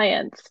to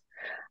clients.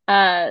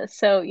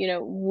 So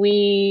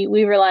we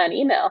rely on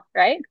email,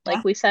 right? yeah.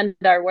 Like we send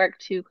our work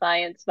to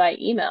clients by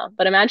email.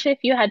 But imagine if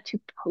you had to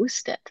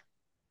post it,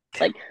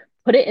 like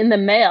put it in the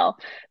mail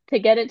to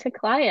get it to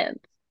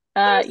clients.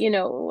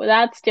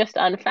 That's just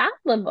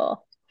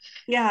unfathomable.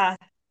 Yeah.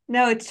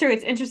 No, it's true.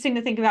 It's interesting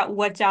to think about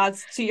what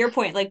jobs, to your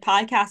point, like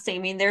podcasting. I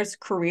mean, there's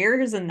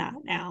careers in that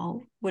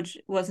now, which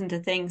wasn't a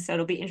thing. So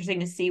it'll be interesting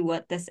to see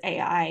what this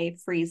AI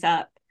frees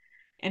up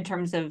in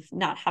terms of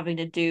not having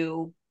to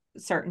do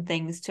certain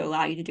things to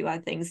allow you to do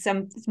other things.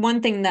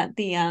 One thing that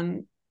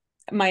the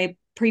my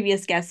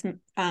previous guest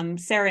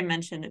Sarah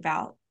mentioned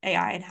about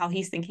AI and how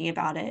he's thinking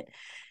about it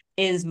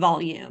is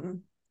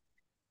volume.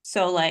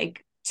 So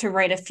like to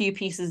write a few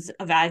pieces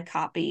of ad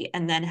copy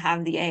and then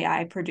have the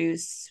AI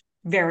produce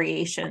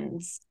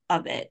variations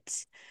of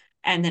it,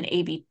 and then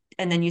A/B,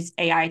 and then use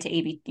AI to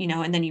A/B,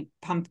 and then you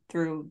pump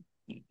through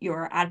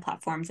your ad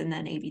platforms and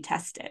then A/B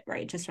test it,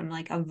 right? Just from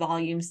like a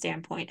volume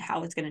standpoint,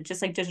 how it's going to,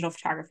 just like digital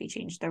photography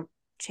change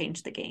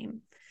the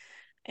game.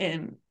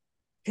 And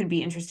could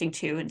be interesting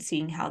too, and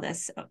seeing how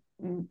this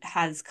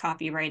has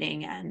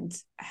copywriting and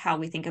how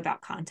we think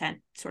about content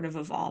sort of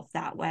evolve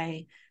that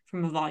way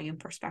from a volume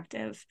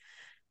perspective.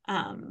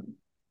 Um,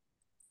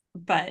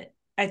 but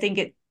I think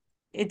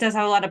it does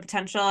have a lot of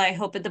potential. I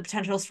hope that the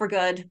potential is for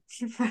good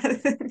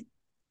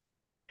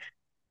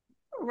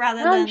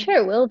rather I'm than sure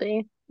it will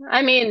be.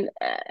 I mean,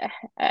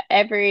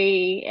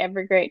 every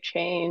great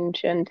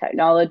change in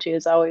technology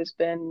has always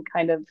been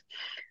kind of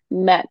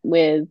met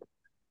with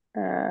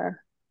uh,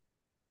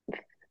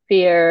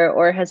 fear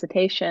or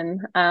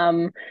hesitation.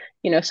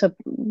 So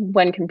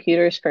when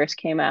computers first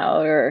came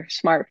out or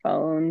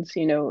smartphones,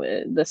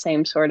 the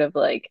same sort of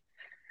like,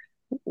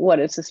 what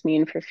does this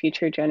mean for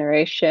future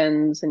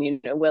generations? And,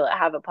 will it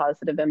have a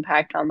positive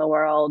impact on the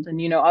world?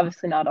 And,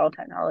 obviously not all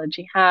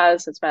technology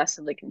has. It's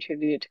massively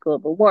contributed to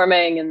global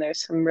warming, and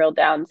there's some real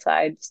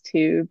downsides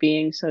to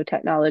being so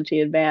technology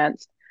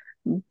advanced.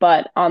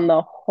 But on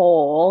the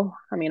whole,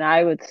 I mean,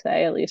 I would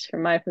say, at least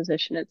from my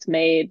position, it's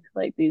made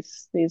like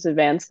these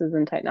advances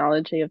in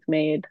technology have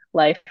made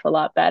life a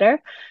lot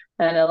better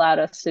and allowed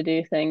us to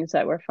do things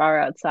that were far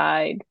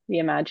outside the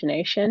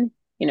imagination.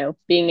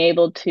 Being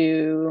able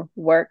to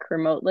work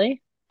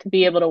remotely, to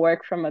be able to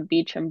work from a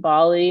beach in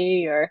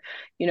Bali or,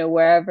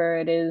 wherever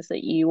it is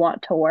that you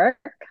want to work,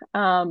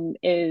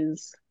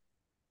 is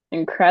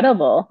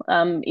incredible.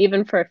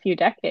 Even for a few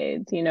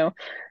decades, a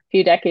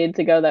few decades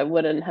ago, that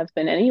wouldn't have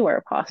been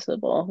anywhere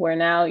possible. Where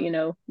now,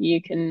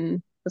 you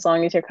can, as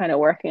long as you're kind of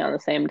working on the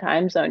same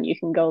time zone, you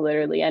can go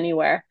literally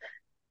anywhere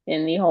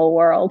in the whole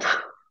world.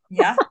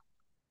 yeah,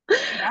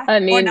 yeah. I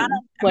Or not, mean,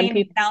 I when mean,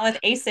 people, now with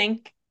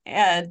async,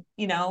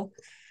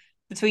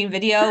 between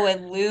video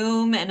and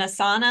Loom and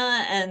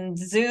Asana and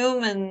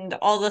Zoom and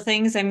all the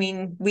things. I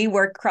mean, we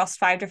work across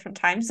 5 different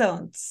time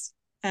zones.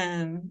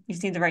 You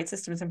need the right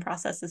systems and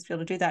processes to be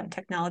able to do that. And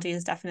technology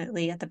is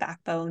definitely at the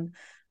backbone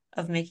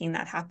of making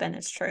that happen.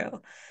 It's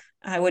true.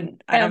 I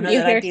don't know you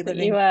that I'd hear be you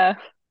living.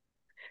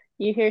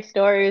 you hear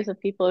stories of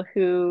people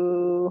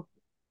who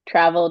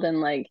traveled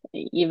in like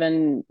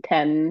even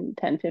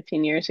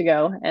 15 years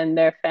ago, and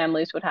their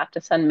families would have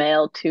to send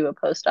mail to a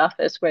post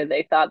office where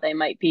they thought they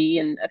might be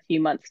in a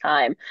few months'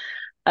 time.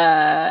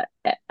 Uh,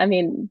 I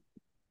mean,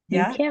 you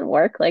Yeah. can't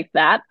work like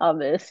that,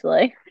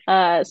 obviously.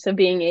 So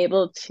being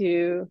able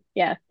to,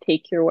 yeah,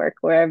 take your work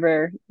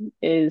wherever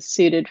is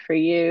suited for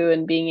you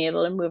and being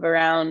able to move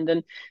around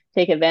and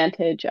take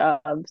advantage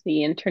of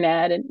the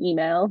internet and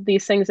email,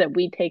 these things that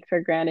we take for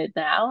granted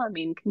now. I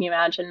mean, can you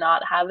imagine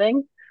not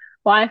having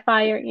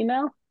Wi-Fi or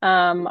email?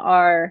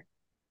 Are,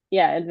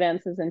 yeah,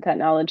 advances in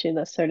technology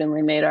that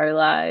certainly made our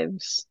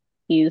lives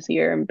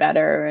easier and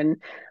better and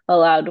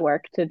allowed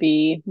work to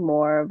be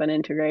more of an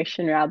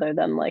integration rather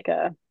than like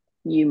a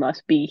you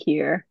must be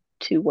here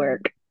to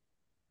work.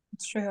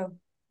 It's true.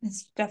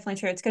 It's definitely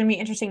true. It's going to be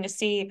interesting to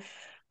see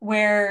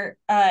where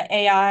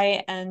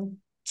AI and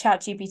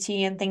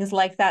ChatGPT and things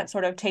like that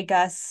sort of take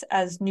us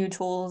as new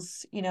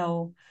tools,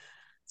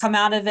 come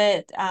out of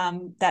it,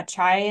 that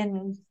try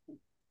and,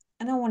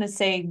 I don't want to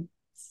say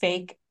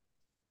fake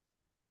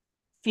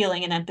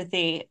feeling and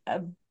empathy,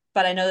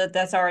 but I know that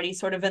that's already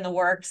sort of in the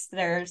works.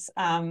 There's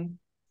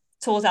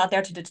tools out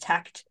there to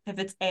detect if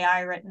it's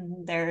AI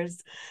written.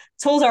 There's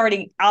tools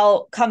already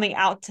coming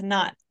out to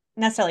not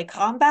necessarily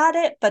combat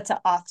it, but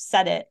to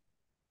offset it,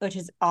 which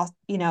is off,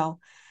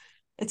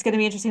 it's going to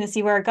be interesting to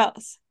see where it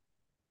goes.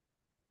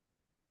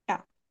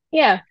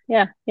 Yeah,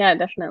 Yeah,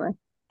 definitely.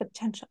 the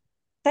potential.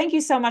 Thank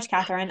you so much,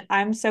 Kathryn.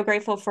 I'm so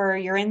grateful for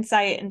your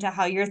insight into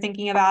how you're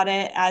thinking about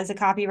it as a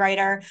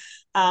copywriter.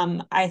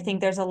 I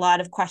think there's a lot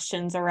of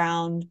questions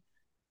around.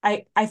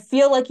 I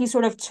feel like you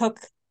sort of took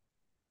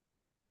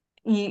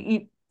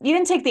you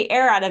didn't take the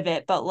air out of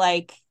it, but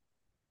like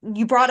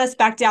you brought us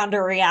back down to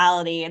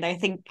reality, and I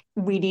think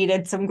we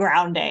needed some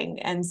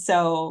grounding. And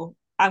so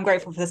I'm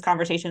grateful for this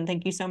conversation.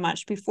 Thank you so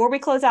much. Before we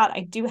close out,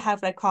 I do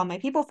have what I call my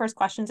people first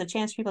questions, a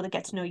chance for people to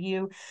get to know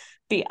you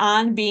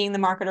beyond being the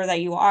marketer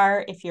that you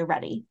are, if you're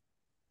ready.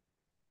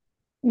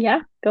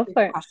 Yeah, go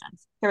for it.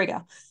 Questions. Here we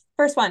go.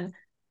 First one.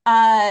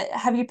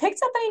 Have you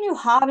picked up any new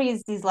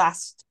hobbies these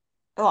last,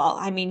 well,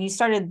 I mean, you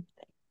started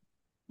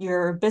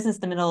your business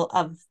in the middle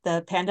of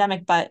the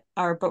pandemic, but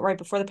right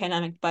before the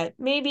pandemic, but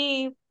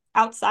maybe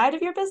outside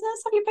of your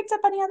business, have you picked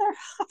up any other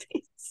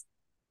hobbies?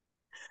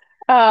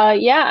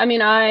 Yeah, I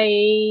mean,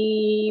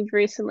 I've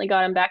recently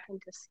gotten back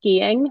into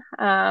skiing.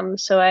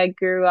 So I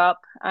grew up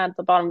at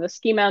the bottom of a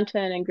ski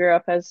mountain and grew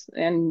up as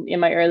in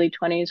my early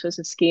 20s was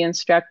a ski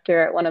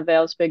instructor at one of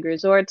Vail's big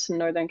resorts in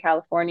Northern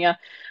California.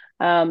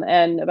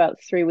 And about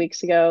 3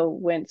 weeks ago,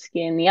 went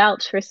skiing in the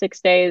Alps for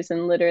 6 days,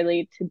 and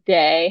literally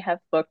today have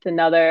booked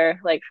another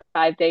like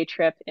 5 day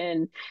trip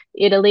in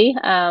Italy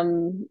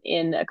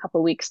in a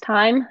couple weeks'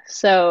 time.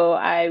 So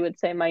I would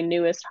say my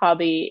newest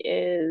hobby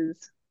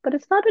is, but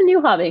it's not a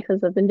new hobby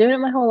because I've been doing it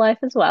my whole life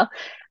as well.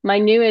 My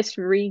newest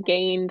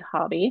regained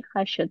hobby,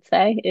 I should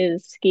say,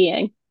 is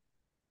skiing.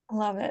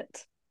 Love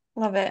it.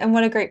 Love it. And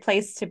what a great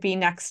place to be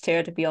next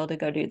to be able to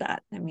go do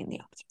that. I mean,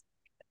 the opposite.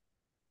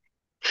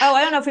 Oh,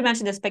 I don't know if we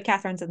mentioned this, but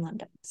Kathryn's in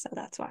London, so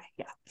that's why.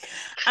 Yeah.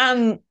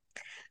 Um,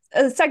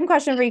 second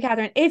question for you,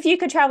 Kathryn. If you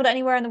could travel to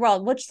anywhere in the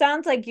world, which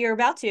sounds like you're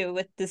about to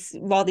with this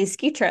all these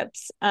ski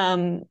trips,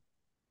 but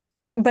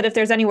if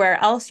there's anywhere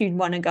else you'd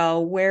want to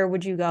go, where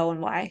would you go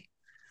and why?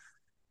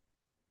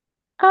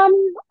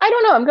 I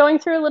don't know. I'm going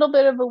through a little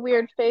bit of a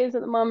weird phase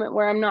at the moment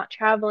where I'm not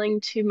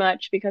traveling too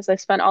much because I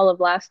spent all of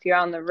last year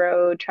on the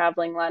road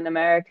traveling Latin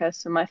America.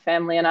 So my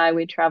family and I,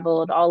 we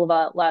traveled all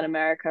about Latin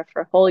America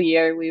for a whole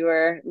year. We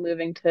were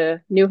moving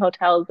to new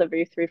hotels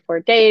every 3, 4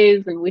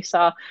 days, and we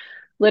saw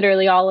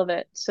literally all of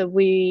it. So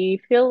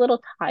we feel a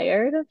little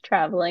tired of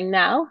traveling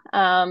now.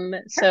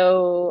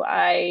 So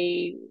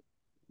I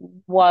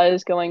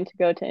was going to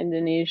go to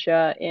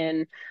Indonesia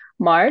in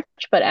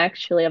March, but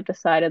actually I've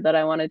decided that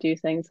I want to do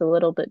things a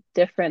little bit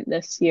different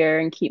this year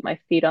and keep my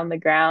feet on the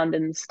ground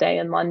and stay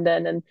in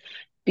London and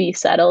be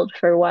settled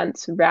for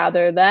once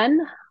rather than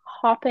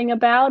hopping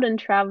about and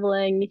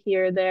traveling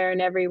here, there, and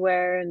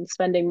everywhere and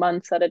spending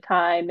months at a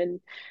time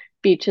in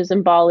beaches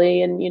in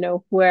Bali and,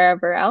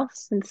 wherever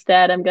else.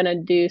 Instead, I'm going to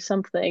do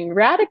something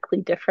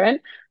radically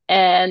different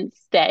and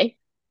stay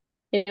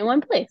in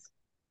one place.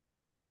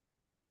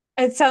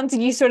 It sounds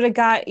like you sort of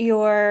got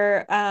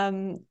your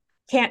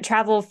can't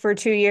travel for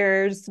 2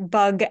 years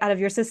bug out of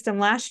your system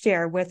last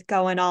year with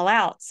going all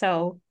out.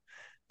 So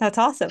that's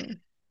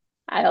awesome.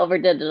 I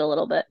overdid it a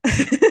little bit.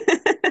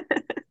 I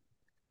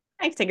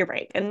can take a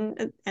break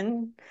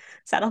and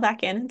settle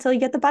back in until you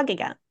get the bug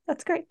again.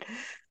 That's great.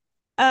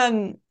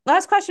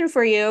 Last question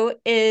for you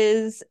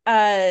is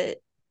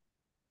it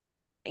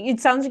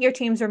sounds like your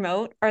team's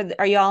remote.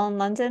 Are you all in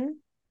London?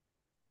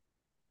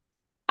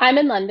 I'm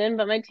in London,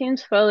 but my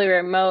team's fully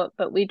remote,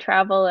 but we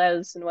travel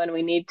as and when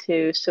we need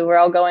to. So we're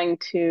all going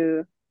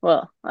to,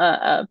 well,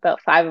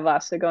 about five of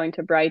us are going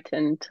to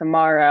Brighton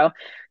tomorrow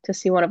to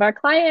see one of our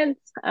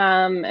clients.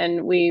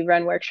 And we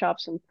run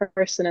workshops in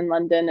person in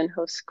London and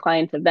host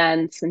client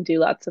events and do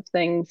lots of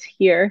things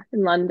here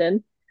in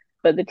London.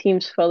 But the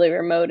team's fully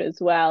remote as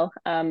well.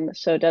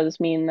 So it does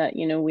mean that,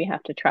 we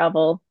have to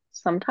travel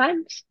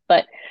sometimes,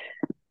 but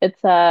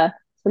it's a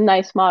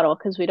nice model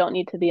because we don't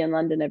need to be in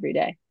London every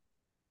day.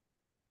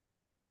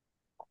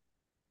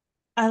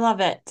 I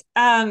love it.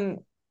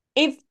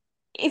 If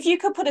if you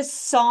could put a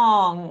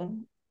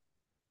song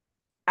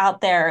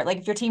out there, like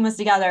if your team was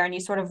together and you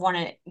sort of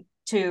wanted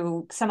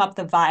to sum up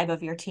the vibe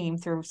of your team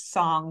through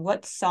song,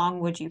 what song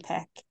would you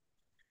pick?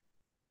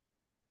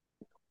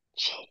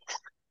 Jeez.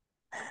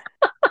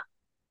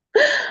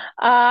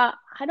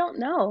 I don't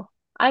know.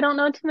 I don't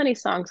know too many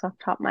songs off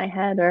the top of my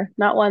head, or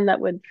not one that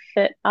would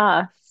fit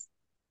us.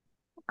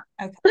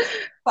 Okay.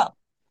 Well,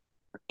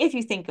 if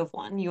you think of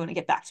one you want to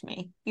get back to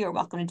me, you're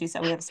welcome to do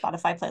so. We have a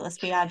Spotify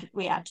playlist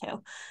we add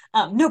to.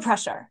 No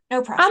pressure. No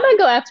I'm pressure. gonna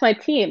go ask my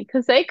team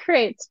because they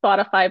create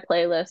Spotify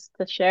playlists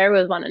to share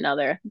with one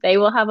another. They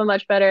will have a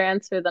much better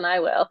answer than I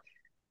will.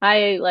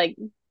 I like,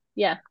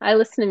 yeah, I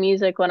listen to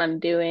music when I'm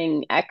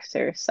doing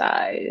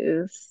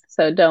exercise,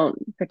 so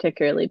don't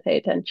particularly pay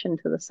attention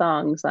to the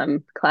songs.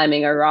 I'm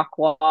climbing a rock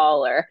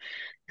wall or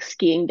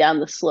skiing down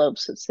the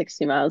slopes at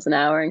 60 miles an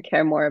hour and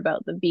care more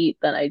about the beat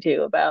than I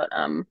do about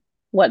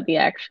what the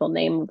actual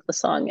name of the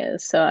song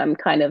is. So I'm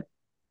kind of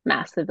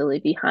massively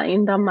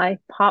behind on my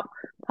pop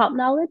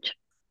knowledge.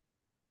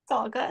 It's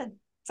all good.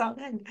 It's all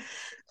good.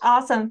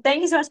 Awesome.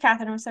 Thank you so much,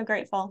 Kathryn. I'm so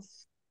grateful.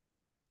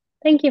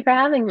 Thank you for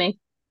having me.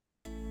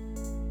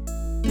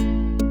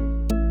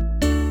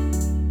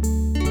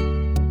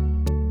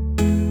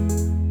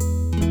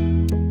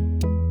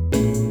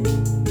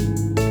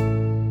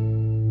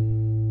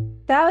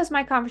 That was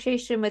my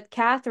conversation with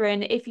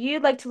Kathryn. If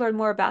you'd like to learn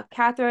more about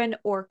Kathryn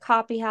or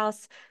Copy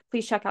House,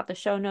 please check out the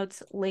show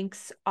notes.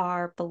 Links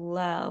are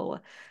below.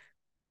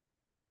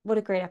 What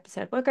a great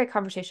episode. What a great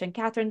conversation.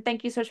 Kathryn,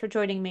 thank you so much for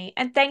joining me.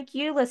 And thank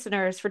you,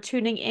 listeners, for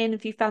tuning in.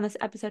 If you found this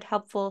episode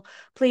helpful,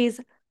 please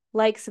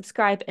like,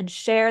 subscribe, and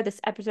share.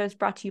 This episode is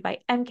brought to you by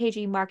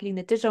MKG Marketing,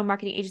 the digital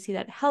marketing agency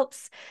that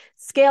helps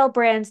scale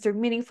brands through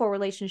meaningful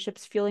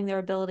relationships, fueling their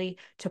ability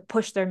to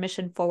push their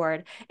mission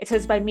forward. It's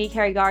hosted by me,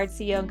 Carrie Gard,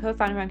 CEO and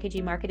co-founder of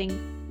MKG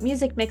Marketing.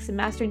 Music mix and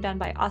mastering done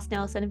by Austin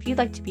Ellis. And if you'd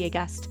like to be a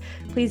guest,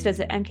 please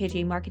visit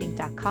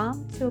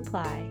mkgmarketing.com to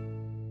apply.